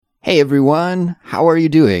Hey everyone, how are you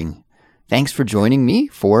doing? Thanks for joining me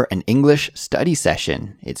for an English study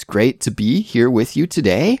session. It's great to be here with you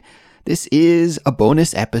today. This is a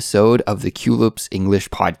bonus episode of the Culips English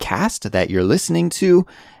podcast that you're listening to,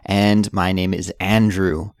 and my name is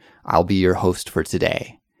Andrew. I'll be your host for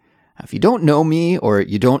today. If you don't know me or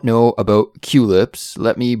you don't know about Culips,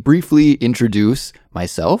 let me briefly introduce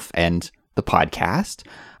myself and the podcast.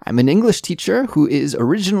 I'm an English teacher who is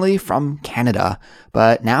originally from Canada,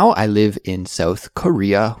 but now I live in South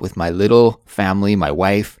Korea with my little family, my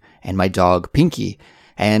wife, and my dog Pinky.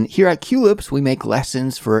 And here at Culips, we make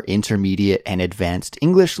lessons for intermediate and advanced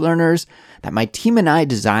English learners that my team and I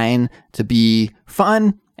design to be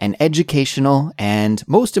fun and educational and,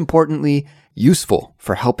 most importantly, useful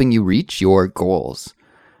for helping you reach your goals.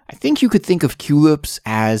 I think you could think of Culips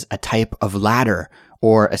as a type of ladder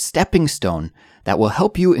or a stepping stone that will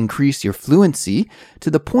help you increase your fluency to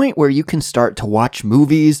the point where you can start to watch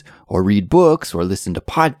movies or read books or listen to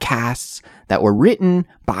podcasts that were written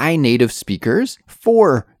by native speakers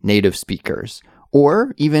for native speakers,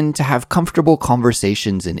 or even to have comfortable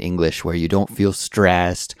conversations in English where you don't feel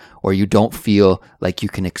stressed or you don't feel like you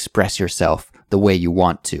can express yourself the way you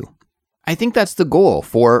want to. I think that's the goal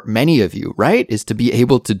for many of you, right? Is to be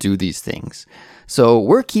able to do these things. So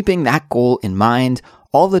we're keeping that goal in mind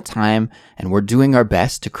all the time, and we're doing our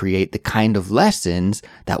best to create the kind of lessons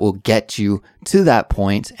that will get you to that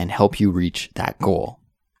point and help you reach that goal.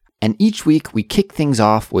 And each week we kick things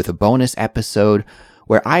off with a bonus episode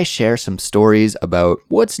where I share some stories about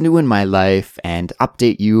what's new in my life and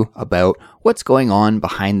update you about what's going on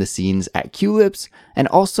behind the scenes at Culips, and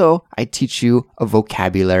also I teach you a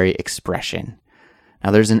vocabulary expression. Now,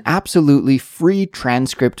 there's an absolutely free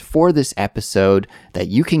transcript for this episode that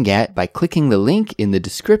you can get by clicking the link in the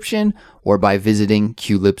description or by visiting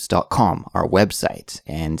culips.com, our website.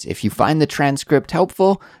 And if you find the transcript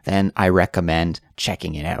helpful, then I recommend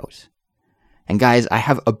checking it out. And guys, I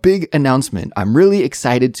have a big announcement. I'm really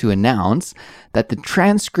excited to announce that the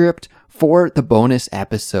transcript for the bonus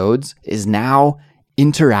episodes is now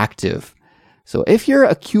interactive. So if you're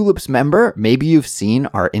a Culips member, maybe you've seen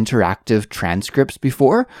our interactive transcripts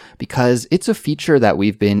before, because it's a feature that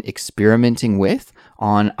we've been experimenting with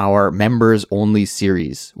on our members only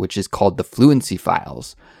series, which is called the Fluency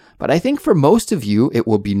Files. But I think for most of you, it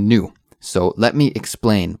will be new. So let me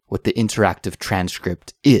explain what the interactive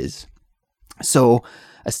transcript is. So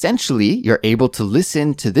essentially, you're able to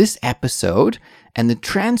listen to this episode and the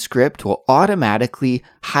transcript will automatically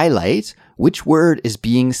highlight which word is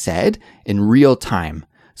being said in real time.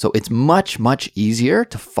 So it's much, much easier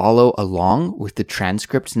to follow along with the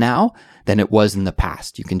transcripts now than it was in the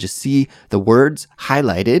past. You can just see the words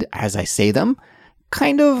highlighted as I say them,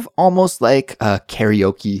 kind of almost like a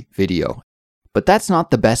karaoke video. But that's not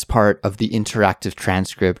the best part of the interactive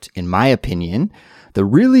transcript, in my opinion. The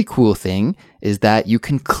really cool thing is that you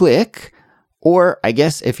can click, or I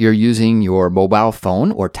guess if you're using your mobile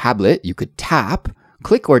phone or tablet, you could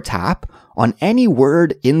click or tap on any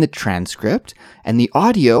word in the transcript, and the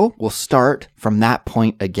audio will start from that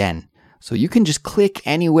point again. So you can just click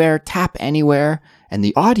anywhere, tap anywhere, and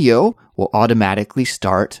the audio will automatically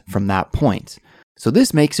start from that point. So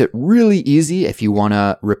this makes it really easy if you want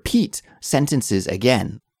to repeat sentences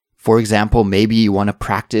again. For example, maybe you want to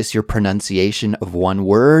practice your pronunciation of one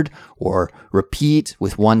word or repeat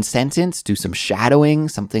with one sentence, do some shadowing,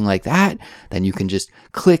 something like that. Then you can just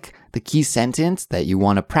click the key sentence that you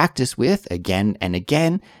want to practice with again and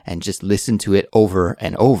again and just listen to it over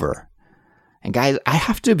and over. And guys, I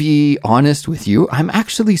have to be honest with you. I'm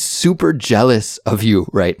actually super jealous of you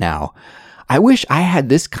right now. I wish I had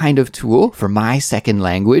this kind of tool for my second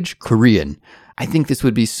language, Korean. I think this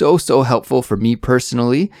would be so helpful for me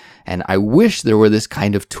personally, and I wish there were this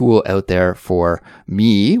kind of tool out there for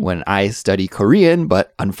me when I study Korean,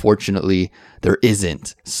 but unfortunately there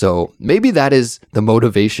isn't. So maybe that is the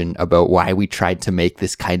motivation about why we tried to make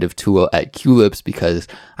this kind of tool at Culips, because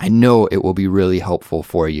I know it will be really helpful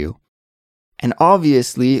for you. And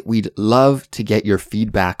obviously, we'd love to get your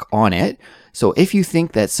feedback on it. So if you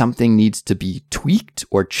think that something needs to be tweaked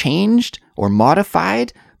or changed or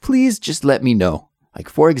modified, please just let me know. Like,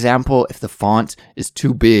 for example, if the font is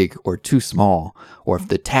too big or too small, or if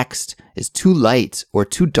the text is too light or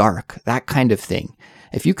too dark, that kind of thing.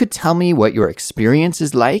 If you could tell me what your experience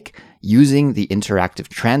is like using the interactive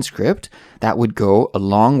transcript, that would go a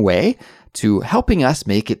long way to helping us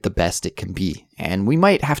make it the best it can be. And we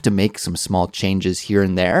might have to make some small changes here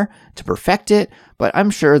and there to perfect it, but I'm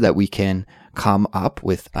sure that we can come up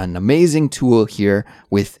with an amazing tool here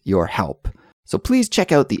with your help. So please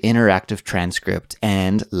check out the interactive transcript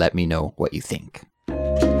and let me know what you think.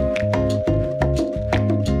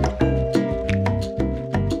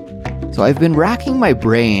 So I've been racking my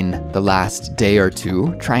brain the last day or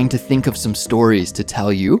two, trying to think of some stories to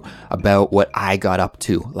tell you about what I got up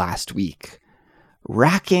to last week.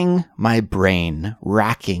 Racking my brain.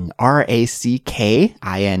 Racking. R-A-C-K-I-N-G.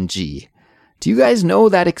 Do you guys know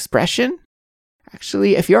that expression?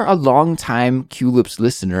 Actually, if you're a long-time Culips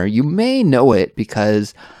listener, you may know it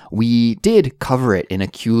because we did cover it in a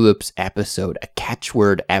Culips episode, a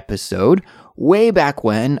catchword episode, way back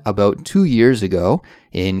when, about 2 years ago,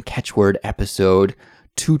 in catchword episode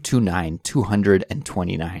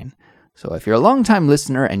 229. So if you're a long-time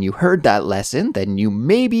listener and you heard that lesson, then you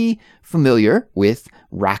may be familiar with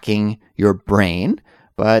racking your brain.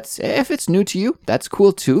 But if it's new to you, that's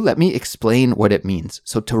cool too. Let me explain what it means.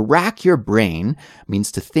 So to rack your brain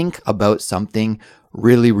means to think about something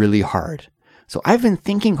really, really hard. So I've been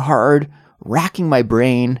thinking hard, racking my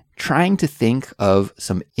brain, trying to think of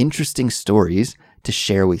some interesting stories to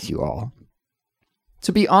share with you all.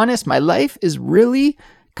 To be honest, my life is really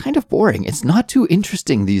kind of boring. It's not too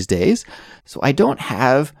interesting these days. So I don't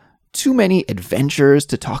have too many adventures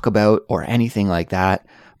to talk about or anything like that.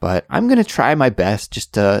 But I'm going to try my best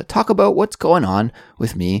just to talk about what's going on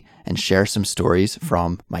with me and share some stories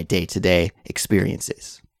from my day-to-day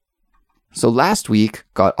experiences. So last week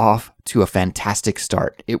got off to a fantastic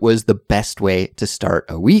start. It was the best way to start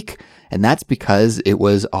a week, and that's because it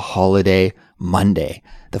was a holiday Monday,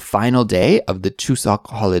 the final day of the Chuseok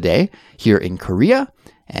holiday here in Korea.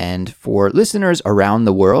 And for listeners around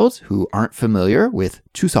the world who aren't familiar with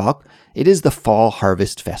Chuseok, it is the Fall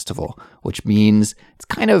Harvest Festival, which means it's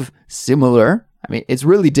kind of similar. I mean, it's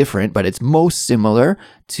really different, but it's most similar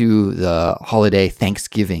to the holiday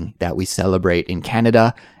Thanksgiving that we celebrate in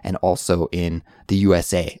Canada and also in the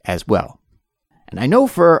USA as well. And I know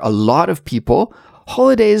for a lot of people,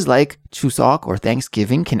 holidays like Chuseok or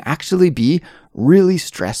Thanksgiving can actually be really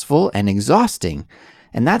stressful and exhausting.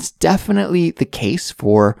 And that's definitely the case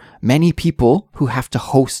for many people who have to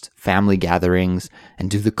host family gatherings and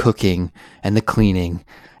do the cooking and the cleaning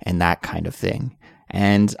and that kind of thing.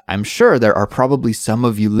 And I'm sure there are probably some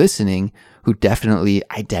of you listening who definitely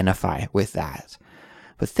identify with that.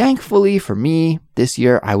 But thankfully for me, this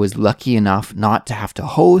year I was lucky enough not to have to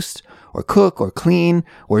host or cook or clean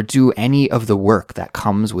or do any of the work that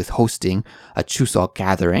comes with hosting a Chuseok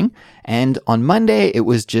gathering. And on Monday, it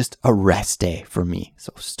was just a rest day for me.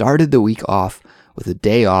 So started the week off with a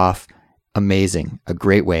day off. Amazing. A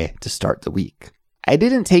great way to start the week. I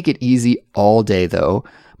didn't take it easy all day though.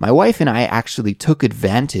 My wife and I actually took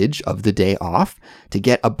advantage of the day off to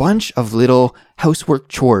get a bunch of little housework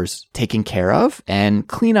chores taken care of and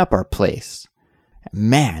clean up our place.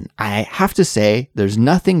 Man, I have to say, there's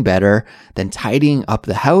nothing better than tidying up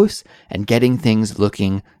the house and getting things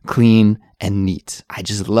looking clean and neat. I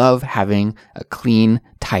just love having a clean,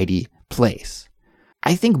 tidy place.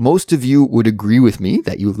 I think most of you would agree with me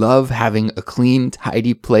that you love having a clean,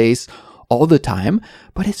 tidy place all the time,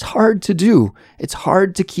 but it's hard to do. It's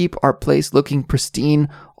hard to keep our place looking pristine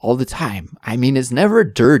all the time. I mean, it's never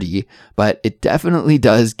dirty, but it definitely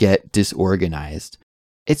does get disorganized.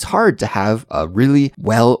 It's hard to have a really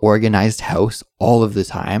well-organized house all of the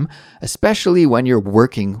time, especially when you're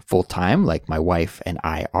working full-time like my wife and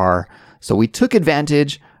I are. So we took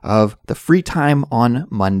advantage of the free time on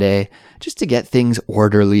Monday just to get things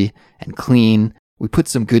orderly and clean. We put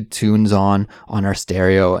some good tunes on our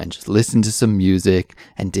stereo and just listened to some music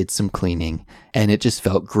and did some cleaning. And it just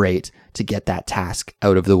felt great to get that task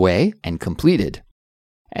out of the way and completed.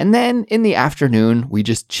 And then in the afternoon, we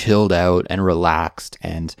just chilled out and relaxed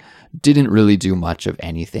and didn't really do much of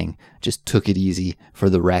anything. Just took it easy for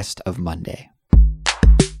the rest of Monday.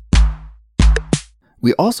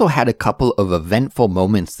 We also had a couple of eventful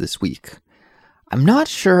moments this week. I'm not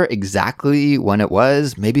sure exactly when it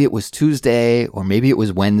was. Maybe it was Tuesday or maybe it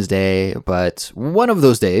was Wednesday, but one of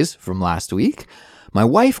those days from last week, my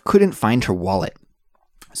wife couldn't find her wallet.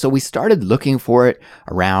 So we started looking for it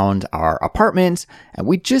around our apartment and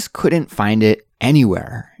we just couldn't find it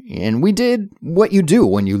anywhere. And we did what you do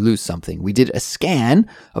when you lose something. We did a scan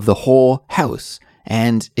of the whole house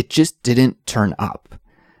and it just didn't turn up.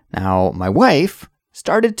 Now, my wife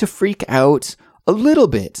started to freak out a little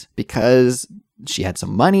bit because she had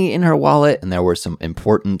some money in her wallet and there were some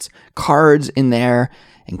important cards in there,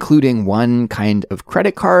 including one kind of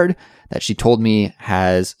credit card that she told me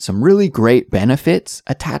has some really great benefits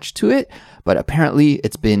attached to it, but apparently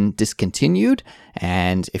it's been discontinued.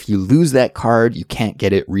 And if you lose that card, you can't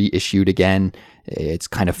get it reissued again. It's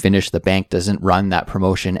kind of finished. The bank doesn't run that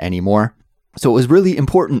promotion anymore. So it was really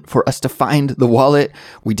important for us to find the wallet.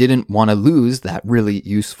 We didn't want to lose that really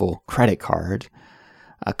useful credit card.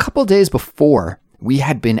 A couple days before, we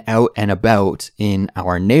had been out and about in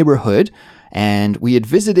our neighborhood, and we had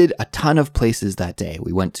visited a ton of places that day.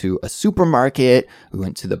 We went to a supermarket, we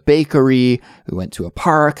went to the bakery, we went to a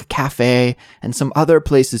park, cafe, and some other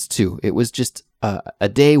places too. It was just a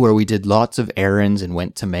day where we did lots of errands and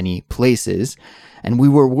went to many places. And we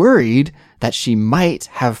were worried that she might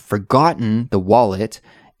have forgotten the wallet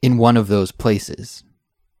in one of those places.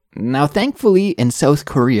 Now, thankfully, in South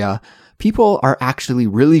Korea, people are actually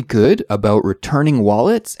really good about returning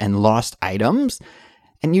wallets and lost items.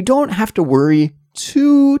 And you don't have to worry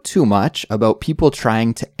too much about people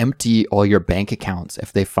trying to empty all your bank accounts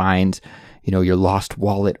if they find, your lost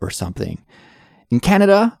wallet or something. In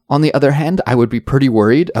Canada, on the other hand, I would be pretty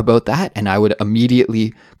worried about that, and I would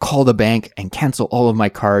immediately call the bank and cancel all of my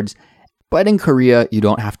cards. But in Korea, you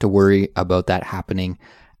don't have to worry about that happening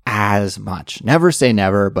as much. Never say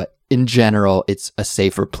never, but in general, it's a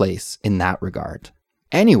safer place in that regard.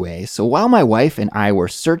 Anyway, so while my wife and I were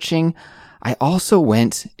searching, I also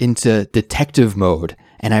went into detective mode,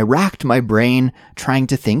 and I racked my brain trying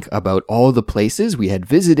to think about all the places we had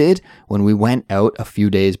visited when we went out a few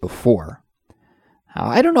days before. Now,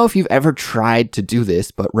 I don't know if you've ever tried to do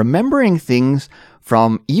this, but remembering things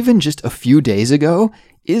from even just a few days ago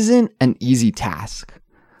isn't an easy task.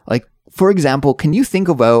 Like, for example, can you think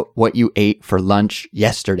about what you ate for lunch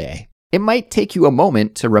yesterday? It might take you a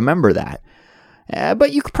moment to remember that,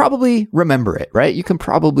 but you could probably remember it, right? You can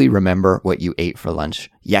probably remember what you ate for lunch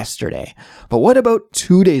yesterday. But what about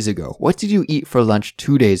 2 days ago? What did you eat for lunch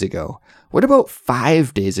 2 days ago? What about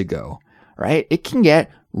 5 days ago, right? It can get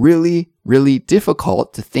really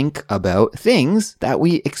difficult to think about things that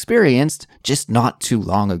we experienced just not too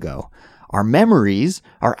long ago. Our memories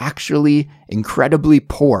are actually incredibly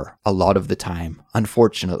poor a lot of the time,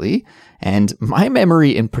 unfortunately. And my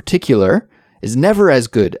memory in particular is never as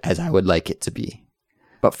good as I would like it to be.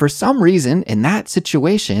 But for some reason, in that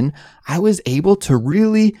situation, I was able to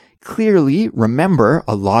really clearly remember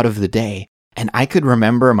a lot of the day. And I could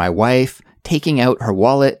remember my wife taking out her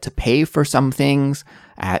wallet to pay for some things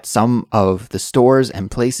at some of the stores and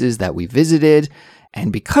places that we visited.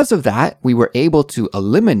 And because of that, we were able to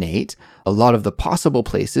eliminate a lot of the possible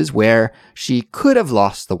places where she could have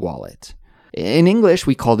lost the wallet. In English,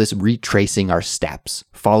 we call this retracing our steps,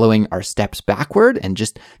 following our steps backward and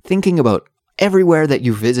just thinking about everywhere that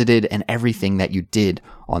you visited and everything that you did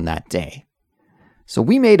on that day. So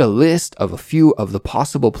we made a list of a few of the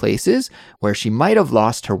possible places where she might have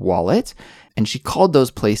lost her wallet, and she called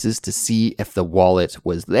those places to see if the wallet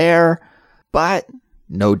was there, but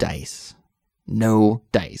no dice. No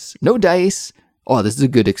dice. No dice. Oh, this is a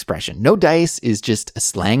good expression. No dice is just a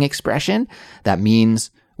slang expression that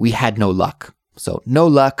means we had no luck. So no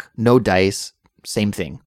luck, no dice, same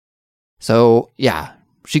thing. So yeah,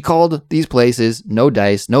 she called these places, no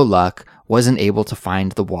dice, no luck, wasn't able to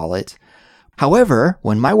find the wallet. However,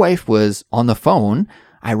 when my wife was on the phone,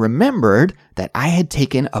 I remembered that I had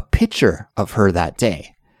taken a picture of her that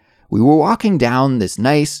day. We were walking down this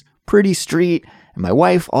nice, pretty street, and my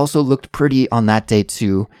wife also looked pretty on that day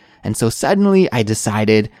too. And so suddenly I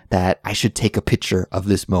decided that I should take a picture of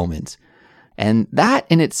this moment. And that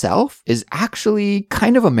in itself is actually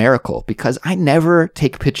kind of a miracle because I never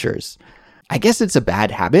take pictures. I guess it's a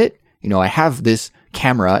bad habit. I have this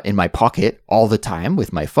camera in my pocket all the time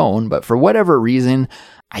with my phone, but for whatever reason,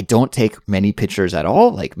 I don't take many pictures at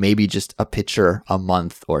all, like maybe just a picture a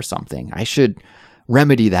month or something. I should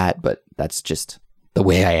remedy that, but that's just the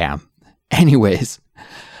way I am. Anyways,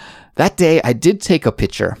 that day I did take a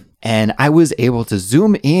picture and I was able to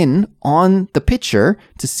zoom in on the picture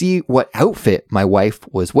to see what outfit my wife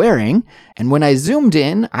was wearing. And when I zoomed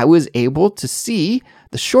in, I was able to see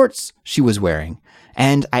the shorts she was wearing.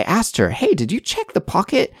 And I asked her, hey, did you check the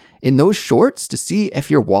pocket in those shorts to see if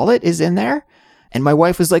your wallet is in there? And my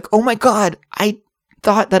wife was like, oh my God, I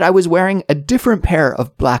thought that I was wearing a different pair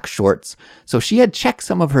of black shorts. So she had checked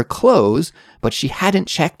some of her clothes, but she hadn't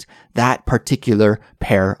checked that particular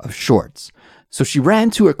pair of shorts. So she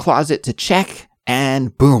ran to her closet to check,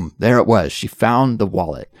 and boom, there it was. She found the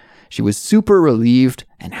wallet. She was super relieved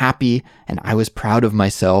and happy, and I was proud of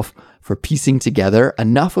myself for piecing together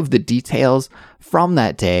enough of the details from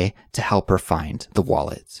that day to help her find the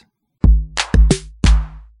wallet.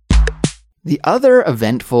 The other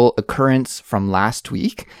eventful occurrence from last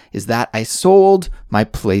week is that I sold my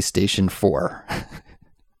PlayStation 4.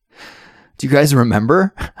 Do you guys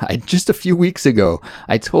remember? Just a few weeks ago,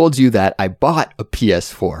 I told you that I bought a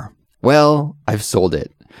PS4. Well, I've sold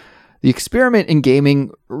it. The experiment in gaming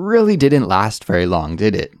really didn't last very long,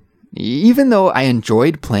 did it? Even though I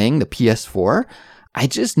enjoyed playing the PS4, I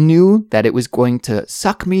just knew that it was going to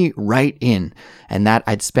suck me right in and that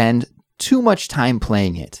I'd spend too much time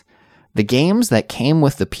playing it. The games that came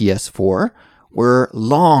with the PS4 were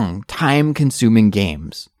long, time-consuming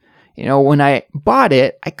games. When I bought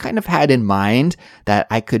it, I kind of had in mind that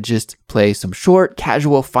I could just play some short,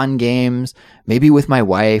 casual, fun games, maybe with my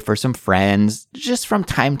wife or some friends, just from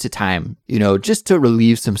time to time, just to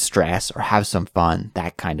relieve some stress or have some fun,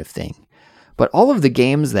 that kind of thing. But all of the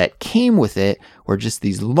games that came with it were just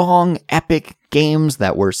these long, epic games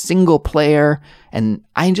that were single player, and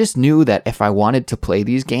I just knew that if I wanted to play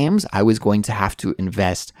these games, I was going to have to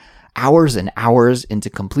invest hours and hours into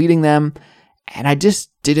completing them, and I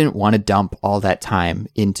just didn't want to dump all that time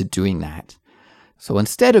into doing that. So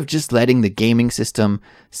instead of just letting the gaming system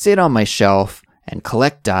sit on my shelf and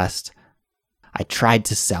collect dust, I tried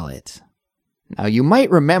to sell it. Now, you might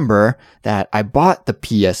remember that I bought the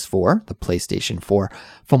PS4, the PlayStation 4,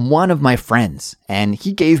 from one of my friends, and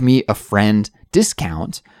he gave me a friend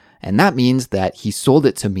discount, and that means that he sold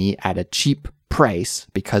it to me at a cheap price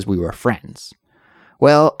because we were friends.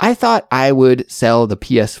 Well, I thought I would sell the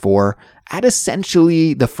PS4 at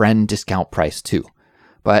essentially the friend discount price too.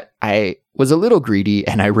 But I was a little greedy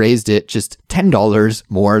and I raised it just $10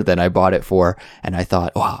 more than I bought it for. And I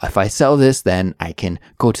thought, wow, if I sell this, then I can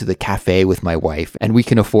go to the cafe with my wife and we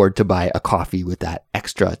can afford to buy a coffee with that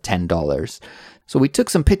extra $10. So we took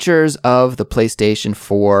some pictures of the PlayStation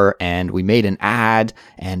 4 and we made an ad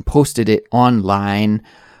and posted it online,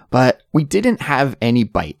 but we didn't have any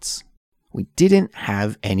bites. We didn't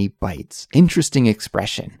have any bites. Interesting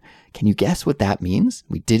expression. Can you guess what that means?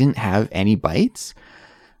 We didn't have any bites?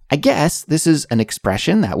 I guess this is an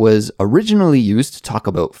expression that was originally used to talk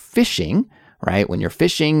about fishing, right? When you're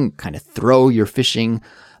fishing, kind of throw your fishing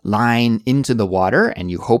line into the water and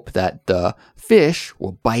you hope that the fish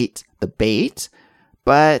will bite the bait.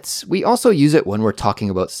 But we also use it when we're talking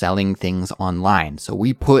about selling things online. So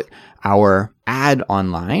we put our ad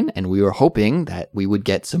online and we were hoping that we would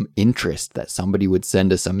get some interest, that somebody would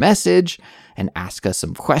send us a message and ask us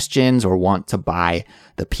some questions or want to buy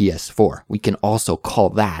the PS4. We can also call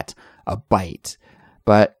that a bite.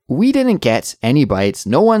 But we didn't get any bites.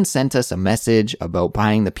 No one sent us a message about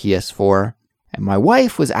buying the PS4. And my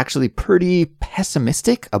wife was actually pretty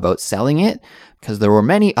pessimistic about selling it because there were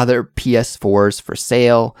many other PS4s for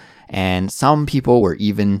sale and some people were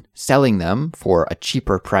even selling them for a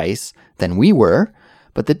cheaper price than we were.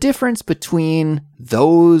 But the difference between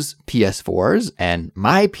those PS4s and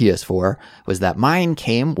my PS4 was that mine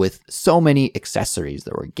came with so many accessories.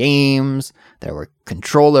 There were games, there were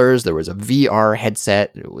controllers, there was a VR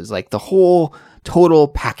headset. It was like the whole total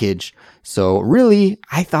package. So really,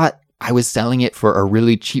 I thought I was selling it for a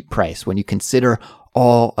really cheap price when you consider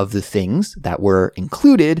all of the things that were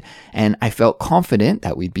included, and I felt confident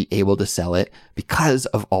that we'd be able to sell it because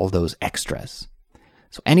of all those extras.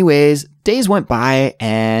 So anyways, days went by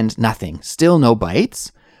and nothing, still no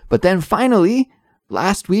bites. But then finally,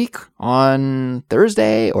 last week on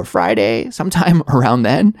Thursday or Friday, sometime around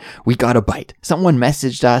then, we got a bite. Someone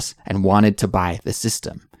messaged us and wanted to buy the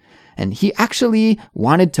system. And he actually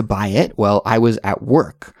wanted to buy it while I was at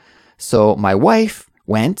work. So my wife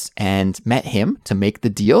went and met him to make the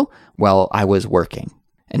deal while I was working.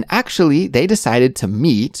 And actually, they decided to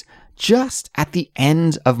meet just at the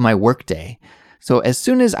end of my workday. So as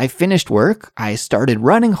soon as I finished work, I started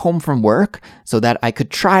running home from work so that I could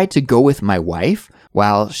try to go with my wife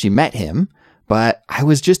while she met him, but I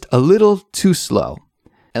was just a little too slow.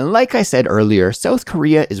 And like I said earlier, South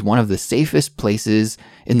Korea is one of the safest places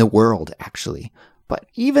in the world, actually. But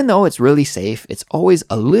even though it's really safe, it's always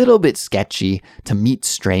a little bit sketchy to meet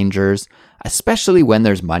strangers, especially when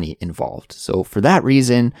there's money involved. So for that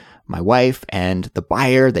reason, my wife and the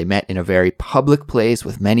buyer, they met in a very public place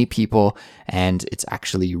with many people, and it's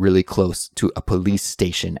actually really close to a police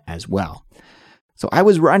station as well. So I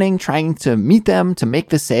was running, trying to meet them to make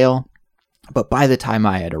the sale, but by the time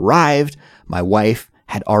I had arrived, my wife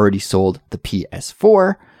had already sold the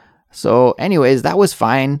PS4. So anyways, that was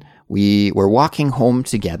fine. We were walking home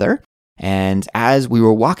together, and as we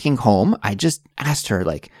were walking home, I just asked her,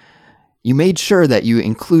 you made sure that you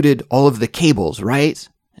included all of the cables, right?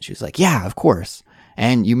 And she was like, yeah, of course.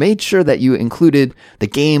 And you made sure that you included the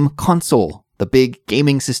game console, the big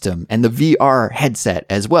gaming system, and the VR headset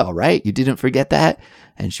as well, right? You didn't forget that?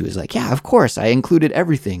 And she was like, yeah, of course, I included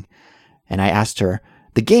everything. And I asked her,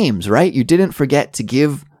 the games, right? You didn't forget to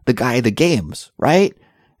give the guy the games, right?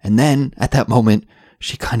 And then at that moment,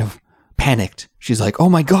 she kind of panicked. She's like, oh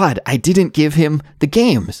my God, I didn't give him the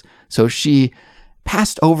games. So she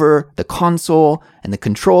passed over the console and the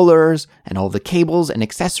controllers and all the cables and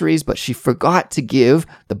accessories, but she forgot to give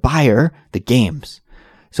the buyer the games.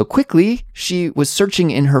 So quickly, she was searching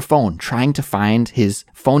in her phone, trying to find his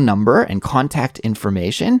phone number and contact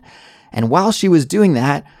information. And while she was doing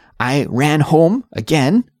that, I ran home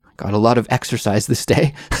again, got a lot of exercise this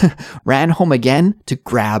day, ran home again to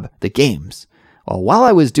grab the games. Well, while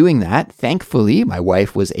I was doing that, thankfully, my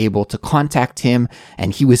wife was able to contact him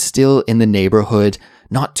and he was still in the neighborhood,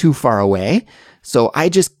 not too far away. So I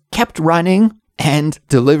just kept running and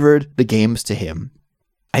delivered the games to him.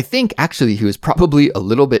 I think actually he was probably a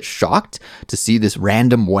little bit shocked to see this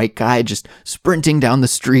random white guy just sprinting down the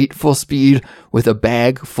street full speed with a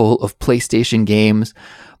bag full of PlayStation games.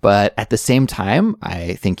 But at the same time,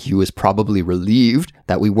 I think he was probably relieved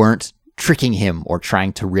that we weren't tricking him or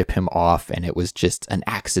trying to rip him off, and it was just an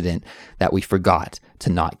accident that we forgot to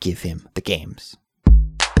not give him the games.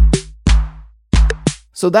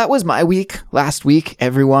 So that was my week last week,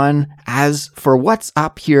 everyone. As for what's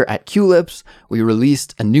up here at Culips, we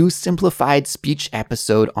released a new simplified speech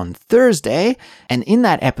episode on Thursday. And in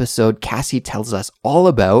that episode, Cassie tells us all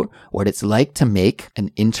about what it's like to make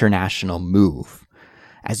an international move.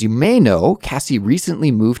 As you may know, Cassie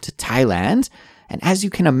recently moved to Thailand. And as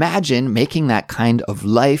you can imagine, making that kind of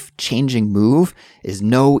life-changing move is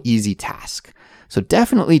no easy task. So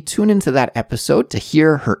definitely tune into that episode to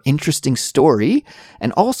hear her interesting story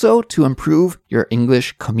and also to improve your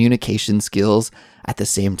English communication skills at the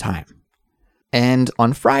same time. And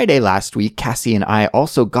on Friday last week, Cassie and I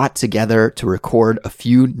also got together to record a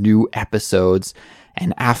few new episodes.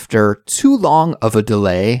 And after too long of a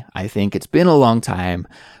delay, I think it's been a long time,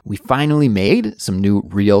 we finally made some new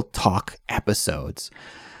Real Talk episodes.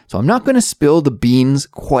 So I'm not going to spill the beans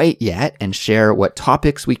quite yet and share what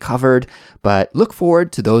topics we covered, but look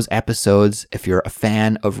forward to those episodes if you're a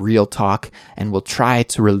fan of Real Talk, and we'll try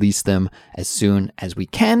to release them as soon as we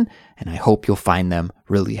can, and I hope you'll find them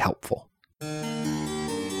really helpful.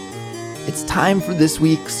 It's time for this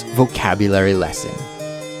week's vocabulary lesson.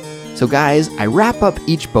 So guys, I wrap up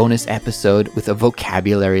each bonus episode with a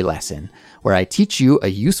vocabulary lesson where I teach you a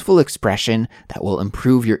useful expression that will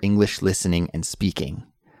improve your English listening and speaking.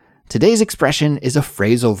 Today's expression is a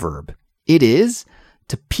phrasal verb. It is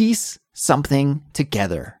to piece something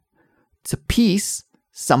together. To piece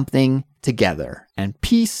something together. And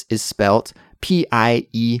piece is spelt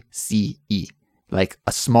P-I-E-C-E, like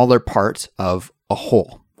a smaller part of a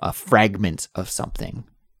whole, a fragment of something.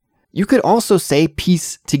 You could also say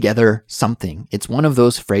piece together something. It's one of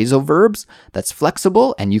those phrasal verbs that's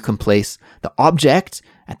flexible and you can place the object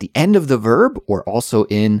at the end of the verb or also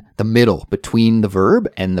in the middle between the verb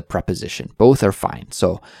and the preposition. Both are fine.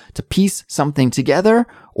 So to piece something together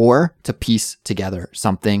or to piece together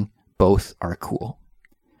something, both are cool.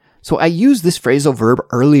 So I used this phrasal verb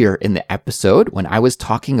earlier in the episode when I was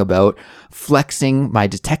talking about flexing my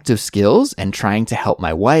detective skills and trying to help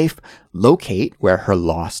my wife locate where her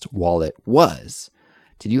lost wallet was.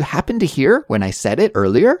 Did you happen to hear when I said it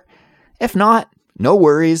earlier? If not, no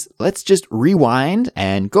worries. Let's just rewind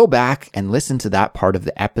and go back and listen to that part of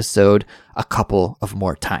the episode a couple of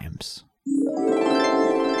more times.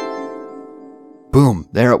 Boom,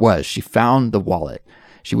 there it was. She found the wallet.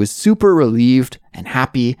 She was super relieved and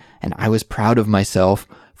happy, and I was proud of myself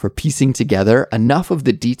for piecing together enough of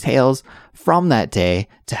the details from that day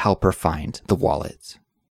to help her find the wallet.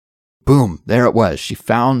 Boom, there it was. She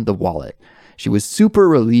found the wallet. She was super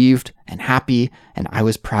relieved and happy, and I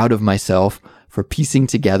was proud of myself for piecing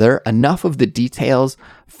together enough of the details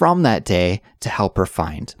from that day to help her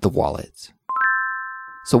find the wallet.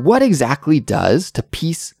 So what exactly does to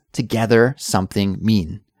piece together something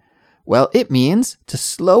mean? Well, it means to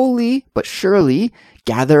slowly but surely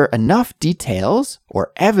gather enough details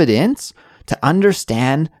or evidence to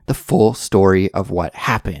understand the full story of what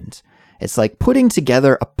happened. It's like putting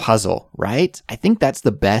together a puzzle, right? I think that's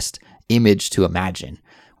the best image to imagine.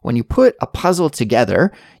 When you put a puzzle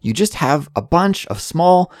together, you just have a bunch of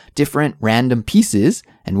small, different, random pieces.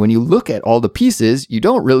 And when you look at all the pieces, you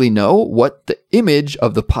don't really know what the image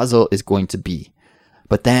of the puzzle is going to be.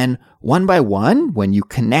 But then one by one, when you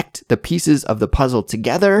connect the pieces of the puzzle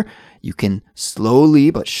together, you can slowly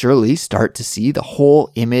but surely start to see the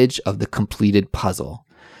whole image of the completed puzzle.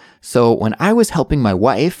 So when I was helping my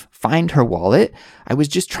wife find her wallet, I was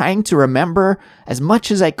just trying to remember as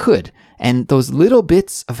much as I could. And those little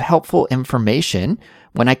bits of helpful information,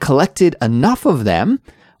 when I collected enough of them,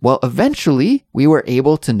 well, eventually we were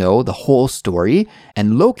able to know the whole story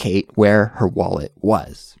and locate where her wallet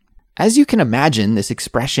was. As you can imagine, this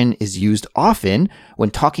expression is used often when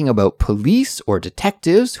talking about police or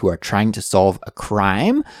detectives who are trying to solve a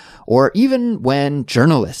crime, or even when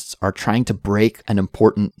journalists are trying to break an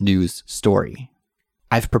important news story.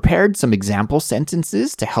 I've prepared some example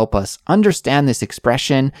sentences to help us understand this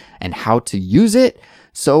expression and how to use it.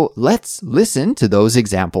 So let's listen to those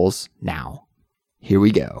examples now. Here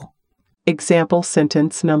we go. Example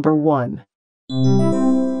sentence number 1.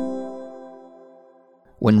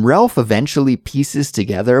 When Ralph eventually pieces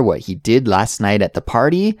together what he did last night at the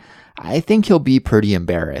party, I think he'll be pretty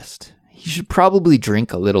embarrassed. He should probably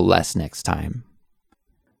drink a little less next time.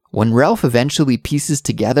 When Ralph eventually pieces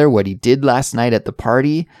together what he did last night at the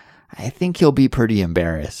party, I think he'll be pretty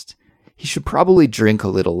embarrassed. He should probably drink a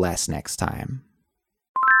little less next time.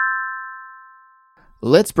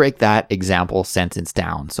 Let's break that example sentence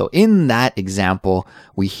down. So in that example,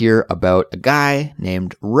 we hear about a guy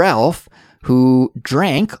named Ralph who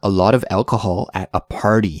drank a lot of alcohol at a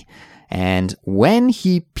party. And when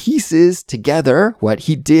he pieces together what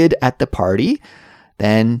he did at the party,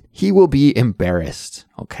 then he will be embarrassed.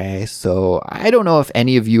 Okay, so I don't know if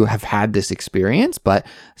any of you have had this experience, but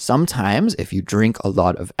sometimes if you drink a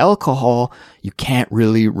lot of alcohol, you can't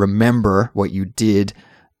really remember what you did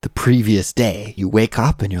the previous day. You wake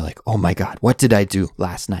up and you're like, oh my God, what did I do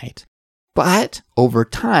last night? But over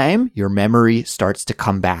time, your memory starts to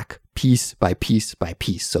come back piece by piece by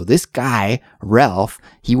piece. So this guy, Ralph,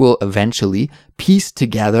 he will eventually piece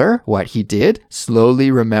together what he did, slowly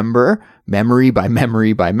remember memory by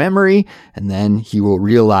memory by memory, and then he will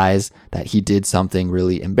realize that he did something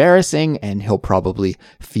really embarrassing and he'll probably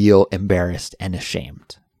feel embarrassed and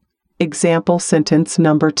ashamed. Example sentence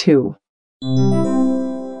number 2.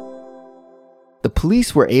 The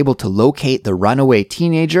police were able to locate the runaway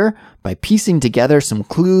teenager by piecing together some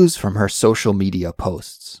clues from her social media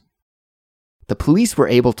posts. The police were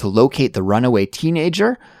able to locate the runaway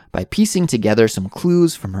teenager by piecing together some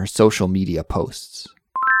clues from her social media posts.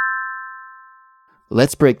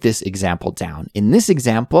 Let's break this example down. In this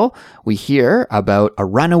example, we hear about a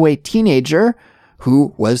runaway teenager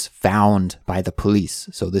who was found by the police.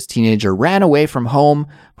 So this teenager ran away from home,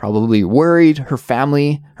 probably worried her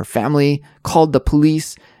family. Her family called the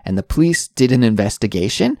police, and the police did an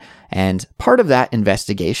investigation. And part of that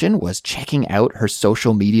investigation was checking out her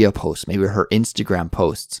social media posts, maybe her Instagram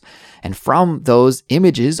posts. And from those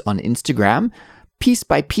images on Instagram, piece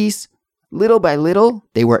by piece, little by little,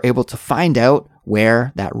 they were able to find out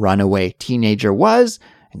where that runaway teenager was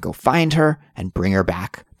and go find her and bring her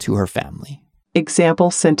back to her family. Example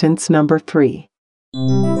sentence number 3.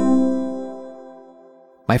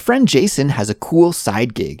 My friend Jason has a cool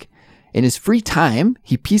side gig. In his free time,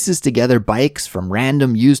 he pieces together bikes from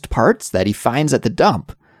random used parts that he finds at the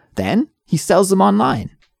dump. Then he sells them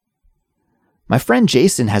online. My friend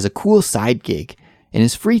Jason has a cool side gig. In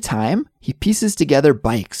his free time, he pieces together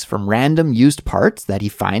bikes from random used parts that he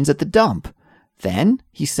finds at the dump. Then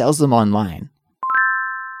he sells them online.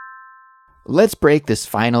 Let's break this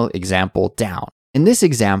final example down. In this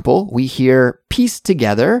example, we hear piece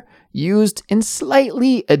together used in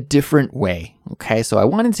slightly a different way. Okay, so I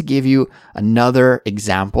wanted to give you another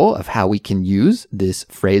example of how we can use this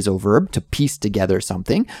phrasal verb to piece together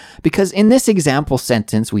something, because in this example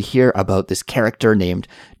sentence, we hear about this character named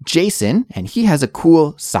Jason, and he has a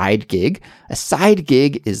cool side gig. A side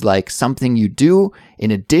gig is like something you do in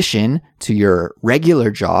addition to your regular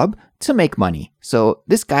job to make money. So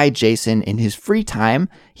this guy, Jason, in his free time,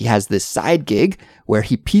 he has this side gig where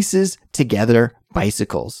he pieces together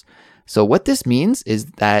bicycles. So what this means is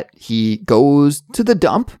that he goes to the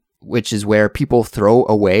dump, which is where people throw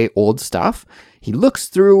away old stuff. He looks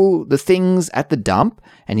through the things at the dump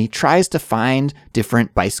and he tries to find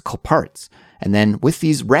different bicycle parts. And then with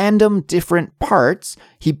these random different parts,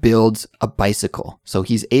 he builds a bicycle. So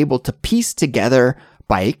he's able to piece together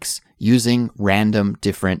bikes using random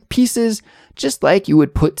different pieces, just like you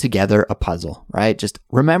would put together a puzzle, right? Just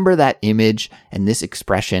remember that image, and this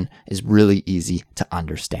expression is really easy to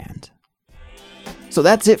understand. So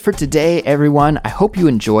that's it for today, everyone. I hope you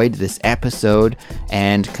enjoyed this episode,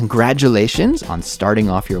 and congratulations on starting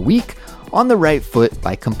off your week on the right foot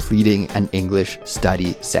by completing an English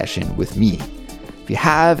study session with me. If you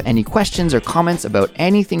have any questions or comments about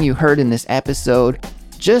anything you heard in this episode,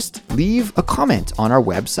 just leave a comment on our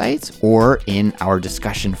website or in our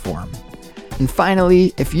discussion forum. And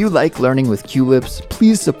finally, if you like learning with Culips,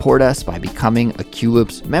 please support us by becoming a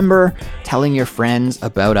Culips member, telling your friends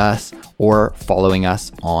about us, or following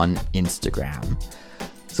us on Instagram.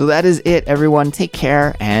 So that is it, everyone. Take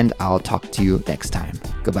care, and I'll talk to you next time.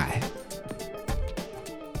 Goodbye.